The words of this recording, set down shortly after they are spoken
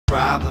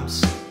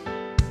Problems,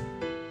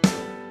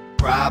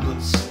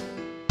 problems,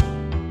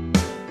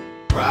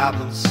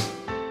 problems,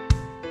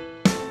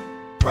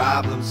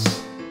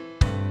 problems,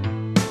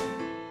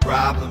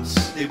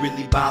 problems, they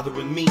really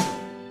bothering me.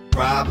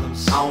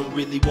 Problems, I don't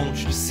really want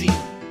you to see.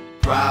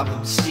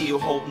 Problems, still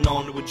holding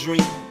on to a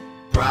dream.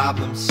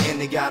 Problems,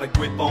 and they got a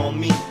grip on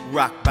me.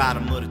 Rock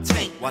bottom of the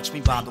tank, watch me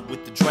bother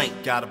with the drink.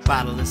 Got a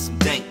bottle and some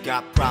dank,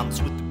 got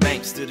problems with the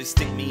bank. Still they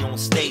stick me on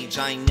stage,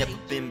 I ain't never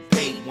been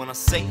paid. When I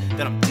say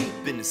that I'm deep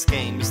in this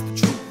game, it's the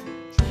truth.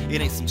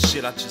 It ain't some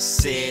shit I just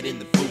said in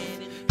the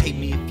booth. Hate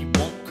me if you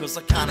want, cause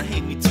I kinda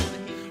hate me too.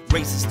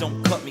 Racists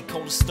don't cut me,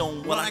 cold as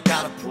stone, what I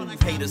gotta prove.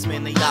 Haters,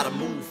 man, they gotta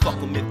move, fuck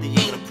them if they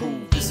ain't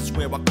approved. This is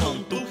where I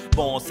come through,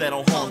 bars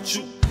that'll haunt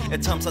you.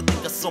 At times I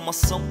think I sold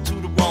myself to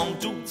the wrong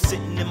dude.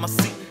 Sitting in my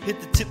seat, hit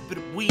the tip of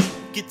the weed,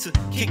 get to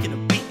kicking a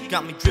beat,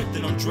 got me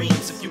drifting on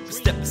dreams. If you could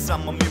step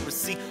inside my mirror,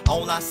 see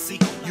all I see,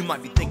 you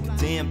might be thinking,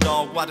 damn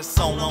dog, why this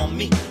all on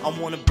me? I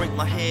wanna break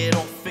my head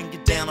off and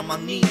get down on my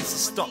knees and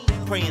start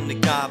praying to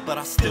God, but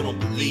I still don't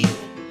believe.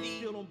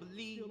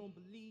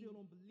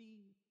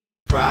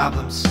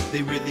 Problems,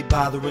 they really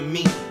bothering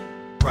me.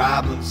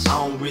 Problems,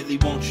 I don't really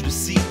want you to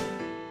see.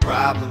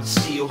 Problems,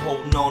 still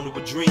holding on to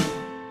a dream.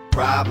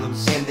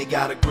 Problems, and they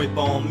got a grip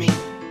on me.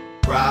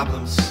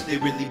 Problems, they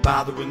really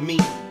bothering me.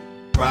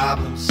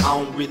 Problems,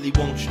 I don't really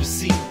want you to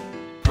see.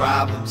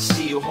 Problems,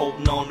 still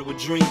holding on to a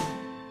dream.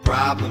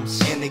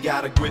 Problems, and they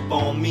got a grip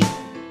on me.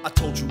 I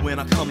told you when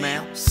I come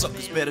out,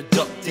 suckers better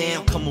duck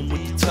down. Coming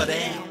with the tut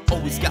out,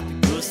 always got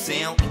the good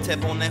sound.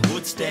 Etab on that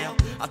hood style,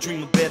 I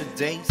dream of better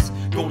days.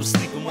 Go to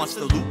sleep and watch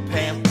the loop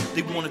pound.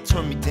 They wanna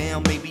turn me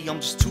down, maybe I'm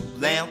just too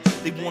loud.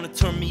 They wanna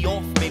turn me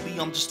off, maybe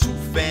I'm just too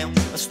foul.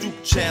 A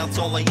stupid child's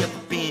all I ever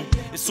been.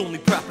 It's only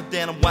proper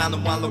that I'm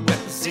wildin' while I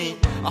represent.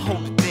 I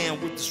hold it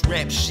down with this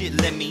rap shit,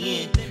 let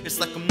me in. It's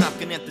like I'm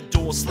knocking at the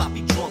door,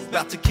 sloppy drunk,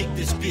 about to kick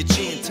this bitch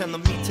in.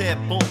 Telling me to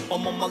have bump,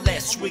 I'm on my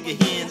last swig of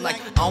hen.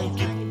 Like I don't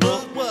give a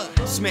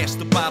fuck. Smash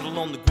the bottle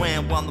on the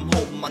ground while I'm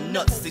holding my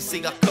nuts. They say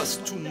I cuss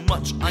too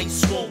much, I ain't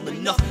swollen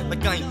enough.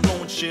 Like I ain't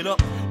blowing shit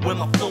up when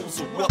my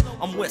flows are up.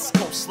 I'm West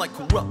Coast like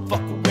corrupt,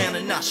 fuck around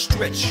and I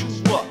stretch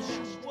you up.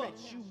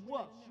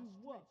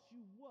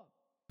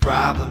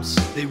 Problems,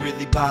 they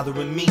really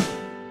bothering me.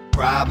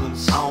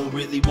 Problems, I don't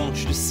really want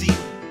you to see.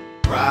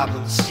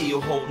 Problems, still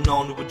holding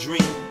on to a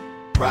dream.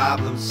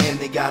 Problems, and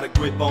they got a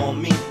grip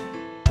on me.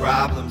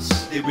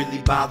 Problems, they really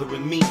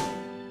bothering me.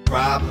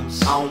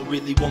 Problems, I don't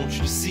really want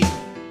you to see.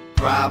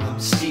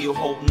 Problems, still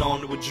holding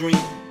on to a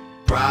dream.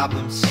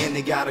 Problems, and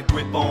they got a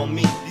grip on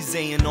me. These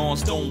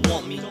A&Rs don't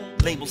want me,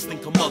 labels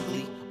think I'm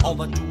ugly. All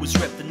I do is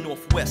rep the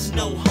Northwest,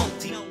 no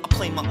Humpty. I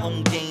play my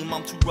own game,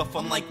 I'm too rough,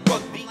 I'm like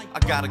rugby. I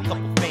got a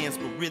couple fans,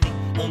 but really,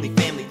 only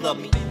family love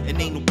me. And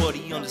ain't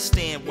nobody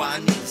understand why I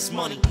need this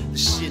money.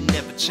 This shit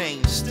never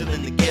changed, still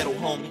in the ghetto,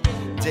 homie.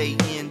 Day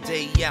in,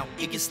 day out,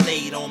 it gets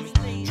laid on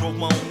me. Drove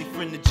my only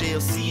friend to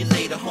jail, see you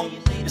later, homie.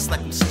 It's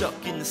like I'm stuck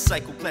in the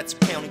cycle,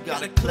 Clatsop County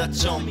got a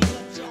clutch on me.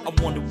 I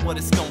wonder what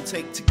it's gonna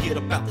take to get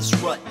up out this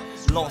rut.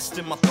 Lost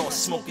in my thoughts,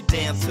 smoking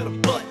down to the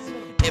butt.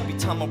 Every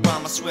time I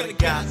rhyme, I swear to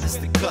God, this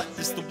the cut.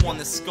 This the one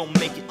that's gonna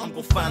make it, I'm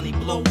gonna finally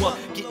blow up.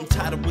 Getting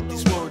tired with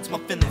these words, my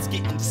feelings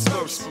getting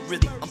dispersed. But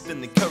really, I'm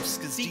feeling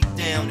cursed, cause deep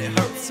down it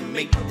hurts. And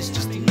maybe it's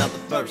just another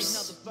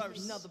verse.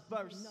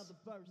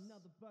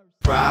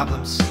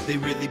 Problems, they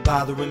really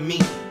bothering me.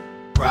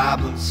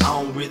 Problems,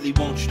 I don't really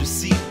want you to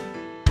see.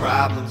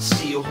 Problems,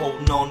 still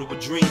holding on to a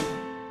dream.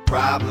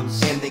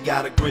 Problems, and they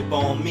got a grip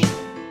on me.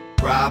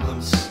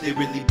 Problems, they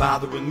really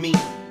bothering me.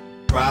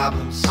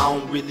 Problems, I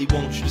don't really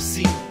want you to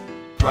see.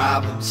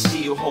 Problems,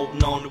 still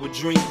holding on to a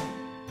dream.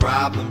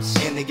 Problems,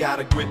 and they got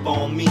a grip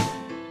on me.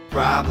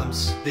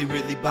 Problems, they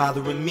really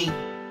bothering me.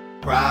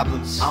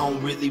 Problems, I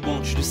don't really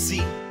want you to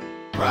see.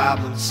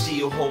 Problems,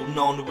 still holding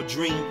on to a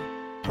dream.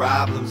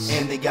 Problems,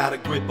 and they got a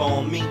grip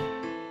on me.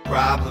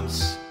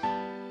 Problems,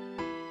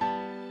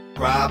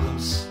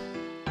 problems,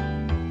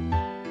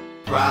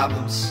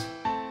 problems,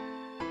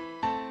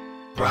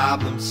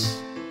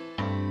 problems.